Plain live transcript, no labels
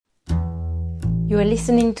You are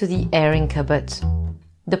listening to The Airing Cupboard,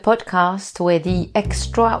 the podcast where the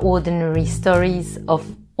extraordinary stories of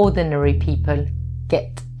ordinary people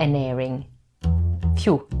get an airing.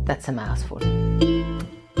 Phew, that's a mouthful.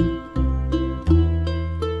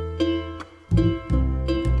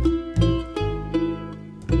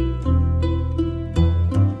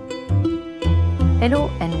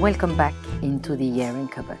 Hello and welcome back into The Airing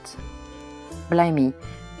Cupboard. Blimey,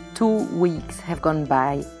 2 weeks have gone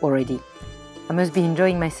by already. I must be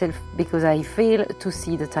enjoying myself because I fail to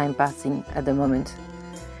see the time passing at the moment.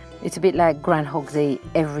 It's a bit like Groundhog Day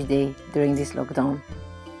every day during this lockdown.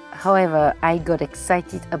 However, I got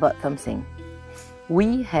excited about something.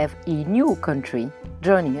 We have a new country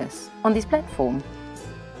joining us on this platform,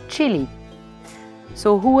 Chile.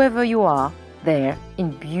 So whoever you are there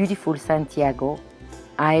in beautiful Santiago,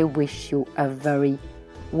 I wish you a very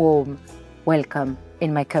warm welcome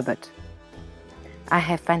in my cupboard. I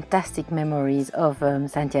have fantastic memories of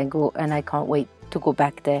Santiago and I can't wait to go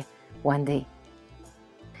back there one day.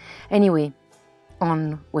 Anyway,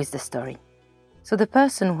 on with the story. So the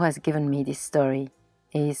person who has given me this story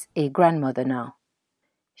is a grandmother now.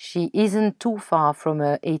 She isn't too far from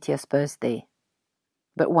her 80th birthday.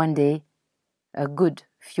 But one day, a good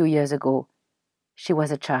few years ago, she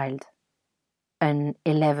was a child, an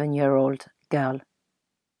 11-year-old girl.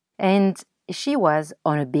 And she was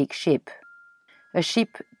on a big ship. A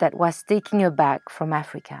ship that was taking her back from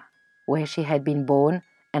Africa, where she had been born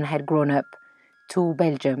and had grown up, to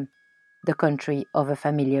Belgium, the country of her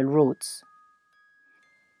familial roots.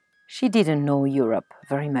 She didn't know Europe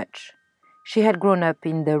very much. She had grown up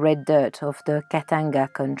in the red dirt of the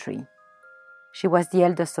Katanga country. She was the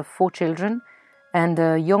eldest of 4 children, and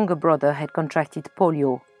her younger brother had contracted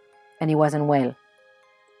polio, and he wasn't well.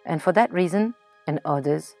 And for that reason, and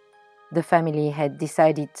others, the family had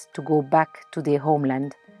decided to go back to their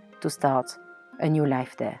homeland to start a new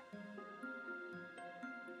life there.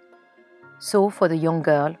 So for the young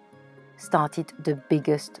girl, started the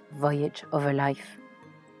biggest voyage of her life.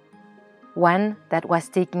 One that was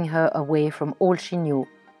taking her away from all she knew,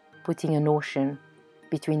 putting an ocean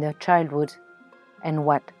between her childhood and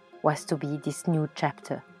what was to be this new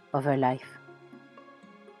chapter of her life.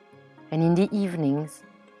 And in the evenings,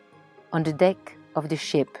 on the deck of the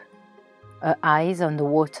ship, her eyes on the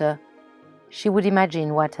water, she would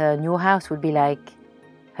imagine what her new house would be like,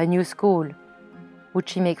 her new school. Would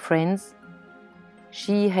she make friends?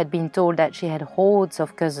 She had been told that she had hordes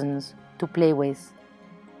of cousins to play with,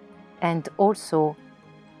 and also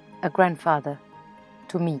a grandfather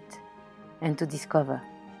to meet and to discover.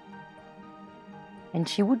 And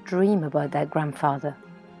she would dream about that grandfather.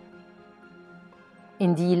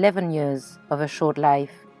 In the 11 years of her short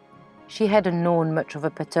life, she hadn't known much of a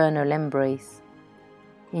paternal embrace.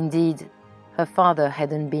 Indeed, her father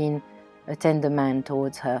hadn't been a tender man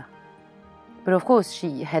towards her. But of course,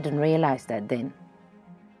 she hadn't realized that then.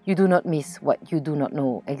 You do not miss what you do not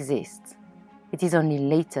know exists. It is only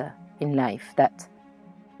later in life that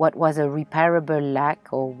what was a reparable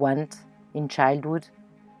lack or want in childhood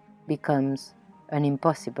becomes an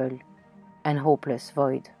impossible and hopeless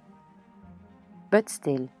void. But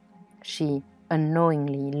still, she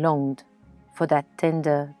unknowingly longed for that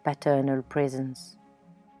tender paternal presence.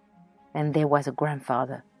 And there was a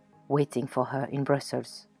grandfather waiting for her in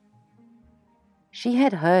Brussels. She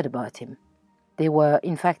had heard about him. There were,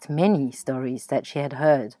 in fact, many stories that she had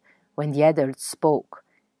heard when the adults spoke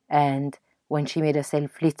and when she made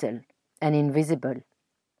herself little and invisible.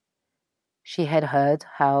 She had heard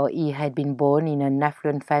how he had been born in an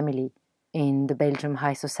affluent family in the Belgium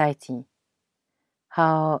high society,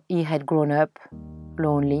 how he had grown up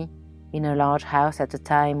lonely in a large house at a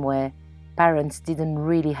time where parents didn't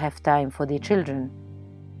really have time for their children,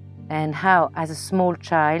 and how, as a small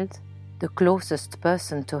child, the closest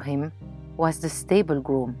person to him was the stable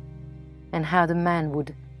groom, and how the man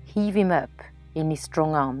would heave him up in his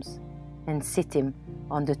strong arms and sit him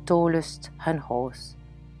on the tallest hun horse,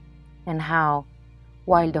 and how,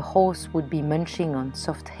 while the horse would be munching on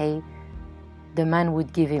soft hay, the man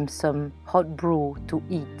would give him some hot brew to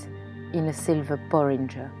eat in a silver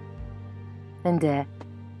porringer. And there,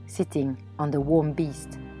 sitting on the warm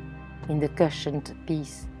beast, in the cushioned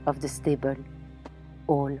piece of the stable,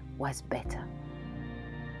 all was better.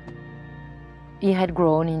 He had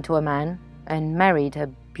grown into a man and married a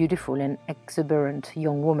beautiful and exuberant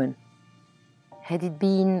young woman. Had it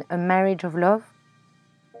been a marriage of love?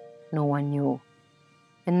 No one knew,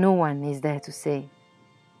 and no one is there to say.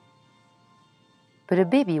 But a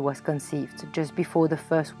baby was conceived just before the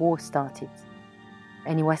First War started,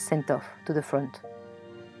 and he was sent off to the front.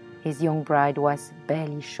 His young bride was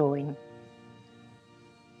barely showing.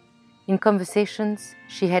 In conversations,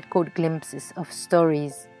 she had caught glimpses of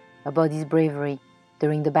stories about his bravery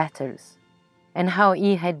during the battles, and how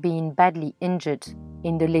he had been badly injured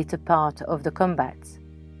in the later part of the combat.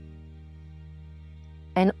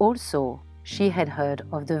 And also, she had heard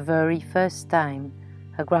of the very first time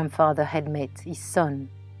her grandfather had met his son,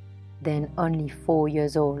 then only 4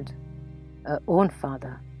 years old, her own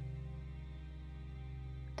father.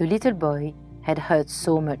 The little boy had heard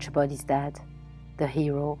so much about his dad, the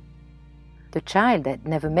hero. The child had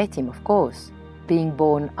never met him, of course, being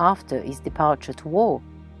born after his departure to war.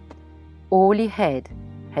 All he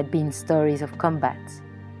had been stories of combat,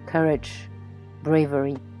 courage,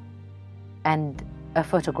 bravery, and a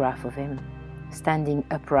photograph of him standing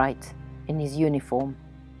upright in his uniform.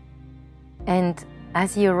 And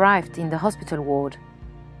as he arrived in the hospital ward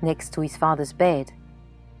next to his father's bed,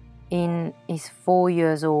 in his 4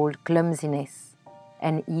 years old clumsiness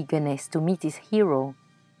and eagerness to meet his hero,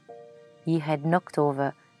 he had knocked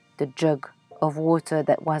over the jug of water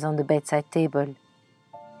that was on the bedside table.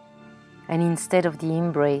 And instead of the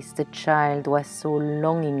embrace the child was so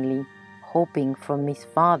longingly hoping from his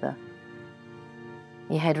father,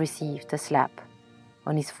 he had received a slap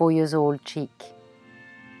on his 4 years old cheek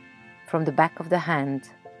from the back of the hand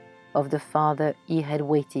of the father he had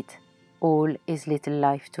waited all his little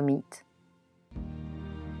life to meet.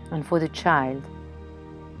 And for the child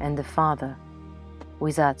and the father,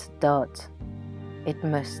 without doubt, it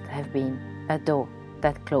must have been a door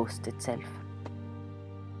that closed itself.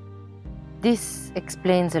 This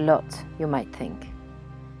explains a lot, you might think.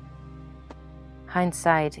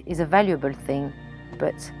 Hindsight is a valuable thing,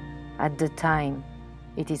 but at the time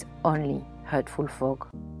it is only hurtful fog,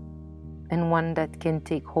 and one that can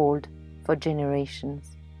take hold for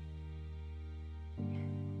generations.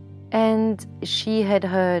 And she had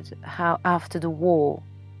heard how after the war,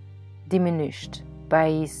 diminished by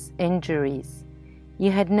his injuries, he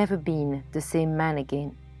had never been the same man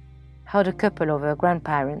again, how the couple of her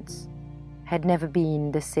grandparents had never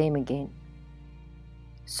been the same again.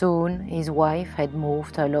 Soon his wife had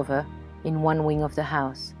moved her lover in one wing of the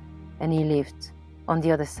house, and he lived on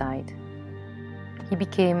the other side. He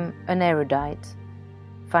became an erudite,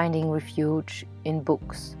 finding refuge in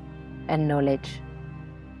books and knowledge.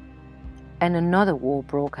 And another war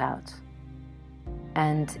broke out,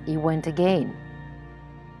 and he went again.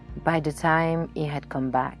 By the time he had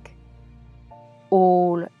come back,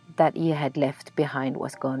 all that he had left behind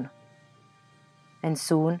was gone. And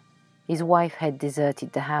soon his wife had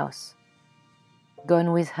deserted the house.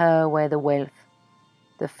 Gone with her were the wealth,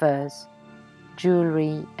 the furs,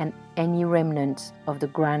 jewelry, and any remnants of the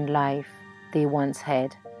grand life they once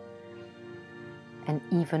had. And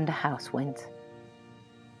even the house went.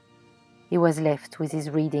 He was left with his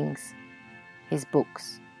readings, his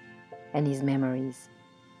books, and his memories.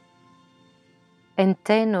 And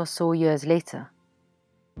 10 or so years later,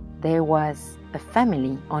 there was a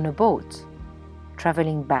family on a boat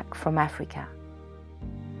traveling back from Africa.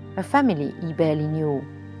 A family he barely knew,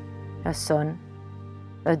 a son,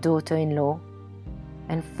 a daughter-in-law,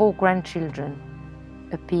 and 4 grandchildren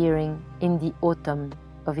appearing in the autumn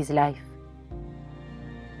of his life.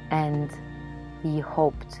 And he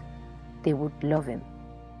hoped they would love him.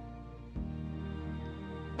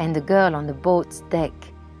 And the girl on the boat's deck,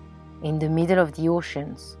 in the middle of the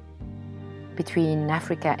oceans, between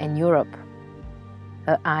Africa and Europe,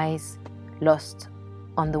 her eyes lost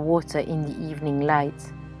on the water in the evening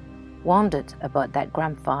light, wondered about that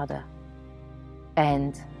grandfather,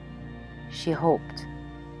 and she hoped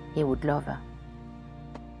he would love her.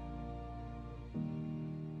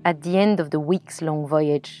 At the end of the weeks-long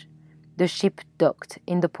voyage, the ship docked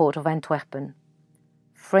in the port of Antwerpen.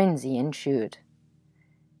 Frenzy ensued.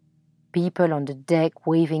 People on the deck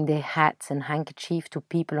waving their hats and handkerchiefs to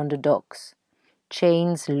people on the docks,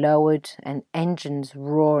 chains lowered and engines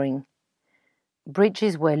roaring.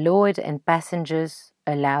 Bridges were lowered and passengers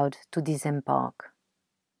allowed to disembark.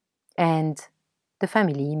 And the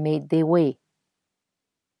family made their way.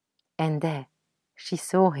 And there she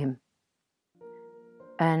saw him.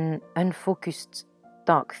 An unfocused,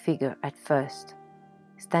 dark figure at first,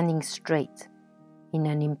 standing straight in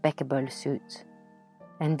an impeccable suit,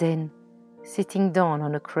 and then sitting down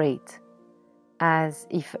on a crate, as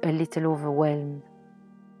if a little overwhelmed,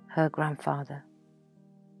 her grandfather.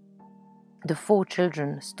 The 4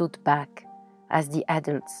 children stood back as the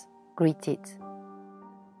adults greeted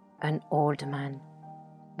an old man.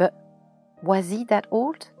 But was he that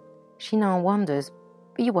old? She now wonders.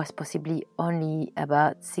 He was possibly only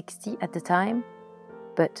about 60 at the time,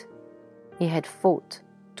 but he had fought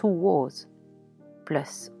 2 wars,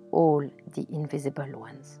 plus all the invisible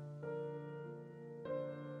ones.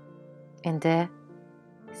 And there,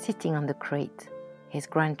 sitting on the crate, his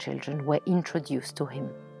grandchildren were introduced to him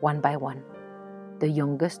one by one, the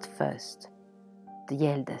youngest first, the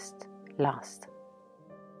eldest last.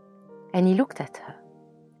 And he looked at her.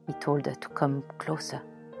 He told her to come closer.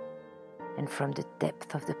 And from the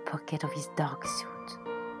depth of the pocket of his dark suit,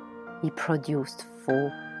 he produced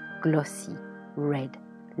 4 glossy red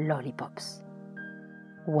lollipops.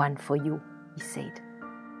 "One for you," he said.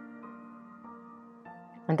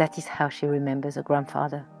 And that is how she remembers her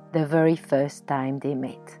grandfather, the very first time they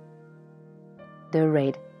met. The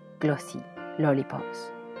red, glossy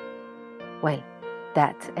lollipops. Well,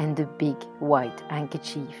 that and the big white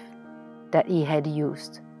handkerchief that he had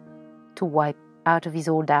used to wipe out of his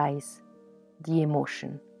old eyes the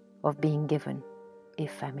emotion of being given a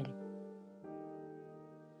family.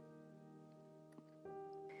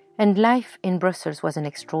 And life in Brussels was an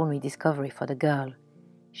extraordinary discovery for the girl.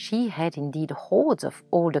 She had indeed hordes of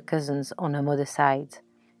older cousins on her mother's side,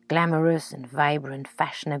 glamorous and vibrant,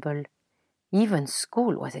 fashionable. Even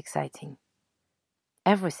school was exciting.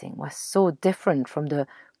 Everything was so different from the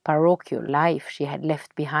parochial life she had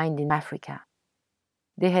left behind in Africa.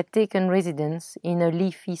 They had taken residence in a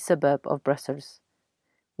leafy suburb of Brussels.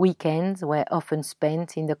 Weekends were often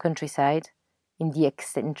spent in the countryside, in the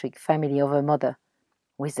eccentric family of her mother,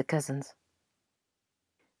 with the cousins.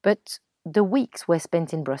 But the weeks were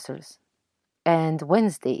spent in Brussels, and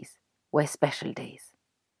Wednesdays were special days.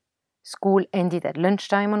 School ended at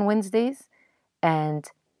lunchtime on Wednesdays,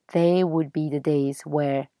 and they would be the days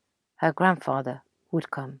where her grandfather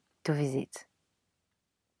would come to visit.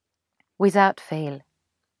 Without fail,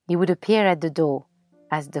 he would appear at the door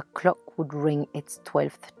as the clock would ring its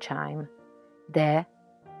 12th chime, there,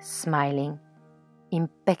 smiling,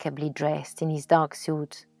 impeccably dressed in his dark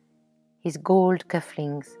suit, his gold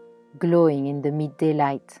cufflinks glowing in the midday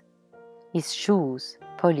light, his shoes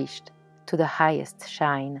polished to the highest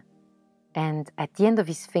shine, and at the end of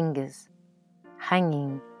his fingers,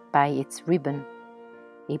 hanging by its ribbon,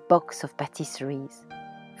 a box of patisseries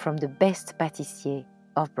from the best pâtissier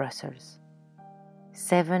of Brussels.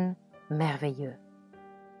 7 merveilleux,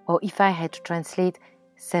 or if I had to translate,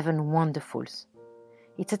 7 wonderfuls.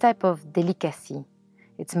 It's a type of delicacy.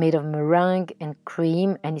 It's made of meringue and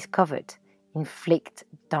cream and is covered in flaked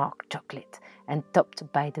dark chocolate and topped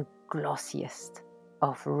by the glossiest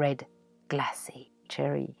of red glacé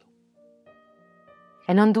cherry.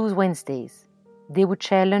 And on those Wednesdays, they would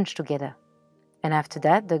share lunch together. And after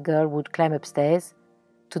that, the girl would climb upstairs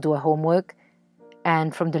to do her homework,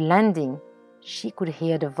 and from the landing, she could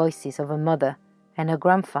hear the voices of her mother and her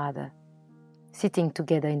grandfather sitting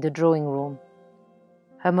together in the drawing room.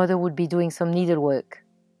 Her mother would be doing some needlework,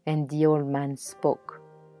 and the old man spoke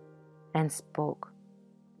and spoke.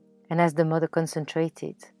 And as the mother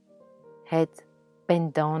concentrated, head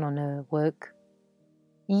bent down on her work,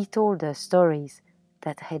 he told her stories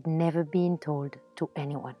that had never been told to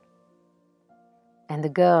anyone. And the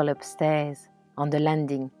girl upstairs on the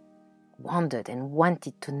landing wondered and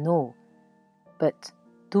wanted to know, but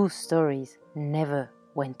those stories never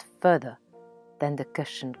went further than the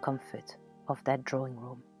cushioned comfort of that drawing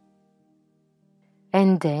room.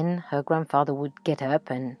 And then her grandfather would get up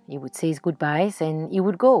and he would say his goodbyes and he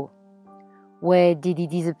would go. Where did he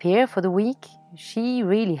disappear for the week? She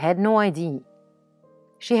really had no idea.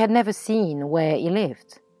 She had never seen where he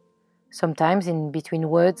lived. Sometimes in between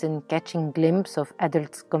words and catching glimpses of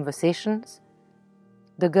adult conversations,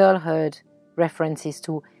 the girl heard references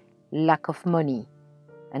to lack of money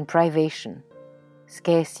and privation,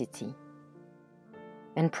 scarcity,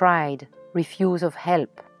 and pride, refuse of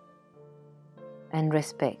help, and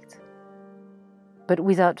respect. But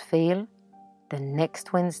without fail, the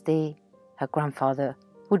next Wednesday, her grandfather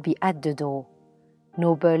would be at the door,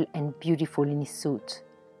 noble and beautiful in his suit,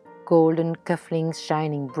 golden cufflinks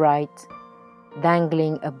shining bright,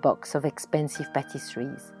 dangling a box of expensive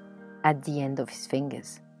patisseries at the end of his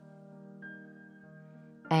fingers.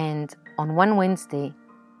 And on one Wednesday,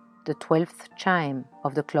 the 12th chime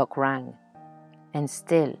of the clock rang, and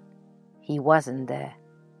still he wasn't there.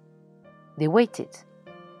 They waited,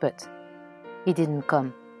 but he didn't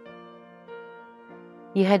come.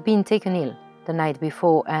 He had been taken ill the night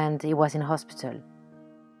before and he was in hospital.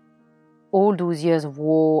 All those years of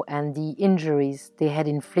war and the injuries they had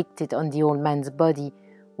inflicted on the old man's body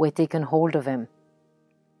were taken hold of him,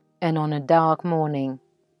 and on a dark morning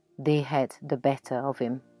they had the better of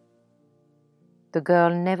him. The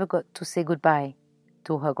girl never got to say goodbye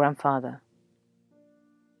to her grandfather.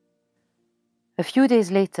 A few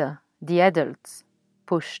days later, the adults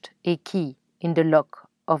pushed a key in the lock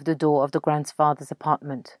of the door of the grandfather's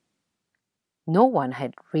apartment. No one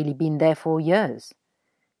had really been there for years.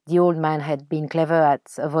 The old man had been clever at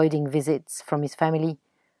avoiding visits from his family,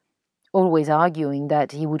 always arguing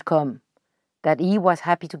that he would come, that he was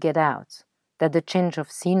happy to get out, that the change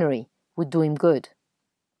of scenery would do him good.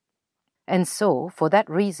 And so, for that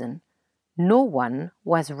reason, no one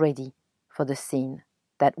was ready for the scene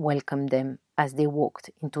that welcomed them as they walked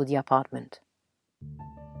into the apartment.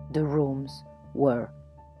 The rooms were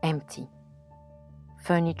empty.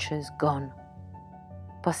 Furniture's gone.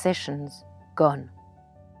 Possessions gone.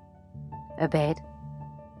 A bed,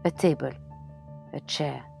 a table, a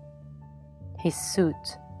chair. His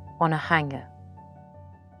suit on a hanger.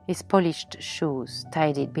 His polished shoes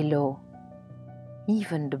tidied below.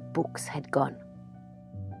 Even the books had gone.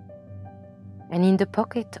 And in the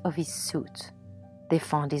pocket of his suit, they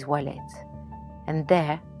found his wallet, and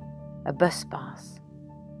there a bus pass,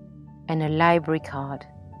 and a library card,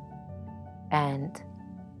 and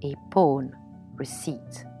a pawn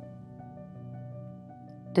receipt.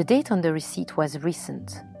 The date on the receipt was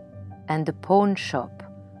recent, and the pawn shop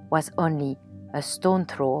was only a stone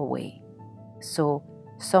throw away, so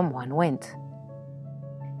someone went.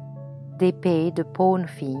 They paid the pawn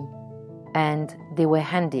fee, and they were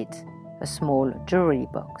handed a small jewelry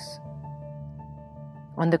box.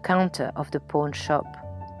 On the counter of the pawn shop,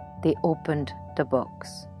 they opened the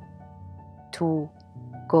box. 2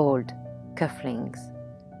 gold cufflinks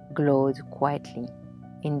glowed quietly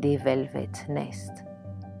in their velvet nest.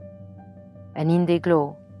 And in their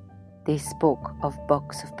glow, they spoke of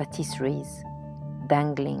box of patisseries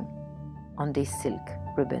dangling on their silk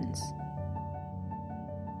ribbons.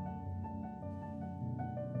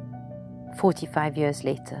 45 years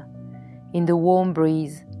later, in the warm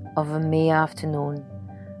breeze of a May afternoon,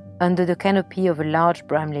 under the canopy of a large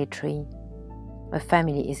bramley tree, a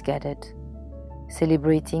family is gathered,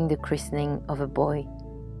 celebrating the christening of a boy.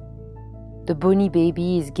 The bony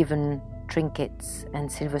baby is given trinkets and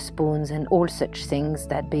silver spoons and all such things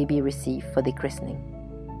that baby receive for the christening.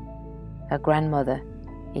 Her grandmother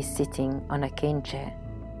is sitting on a cane chair.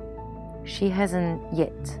 She hasn't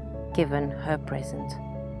yet given her present.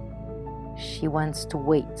 She wants to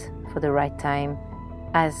wait for the right time,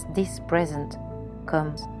 as this present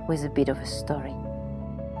comes with a bit of a story.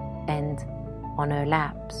 And on her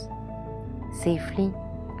laps, safely,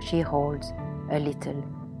 she holds a little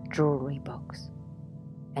jewelry box.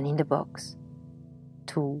 And in the box,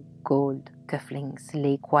 2 gold cufflinks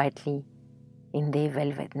lay quietly in their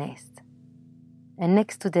velvet nest. And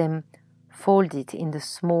next to them, folded in the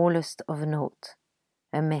smallest of a note,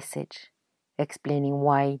 a message explaining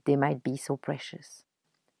why they might be so precious.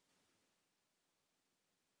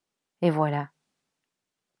 Et voilà.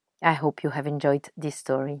 I hope you have enjoyed this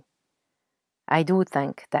story. I do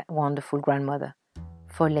thank that wonderful grandmother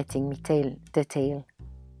for letting me tell the tale.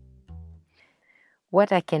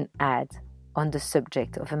 What I can add on the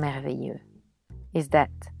subject of a merveilleux is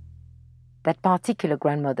that particular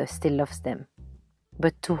grandmother still loves them.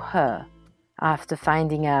 But to her, after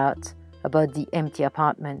finding out about the empty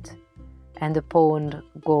apartment and the pawned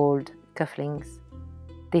gold cufflinks,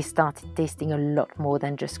 they started tasting a lot more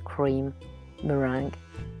than just cream, meringue,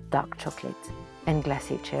 dark chocolate, and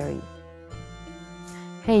glacé cherry.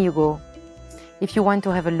 Here you go. If you want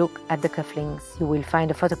to have a look at the cufflinks, you will find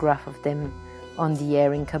a photograph of them on the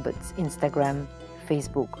Airing Cupboard's Instagram,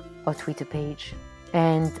 Facebook, or Twitter page.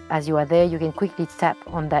 And as you are there, you can quickly tap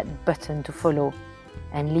on that button to follow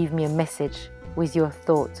and leave me a message with your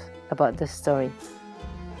thoughts about the story.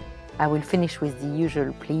 I will finish with the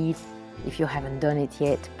usual plea. If you haven't done it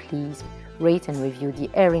yet, please rate and review the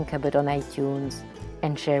Airing Cupboard on iTunes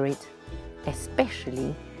and share it,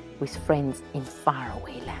 especially with friends in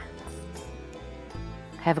faraway lands.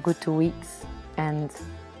 Have a good 2 weeks, and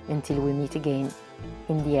until we meet again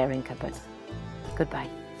in the Airing Cupboard. Goodbye.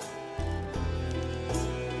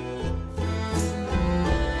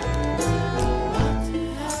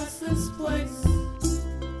 This place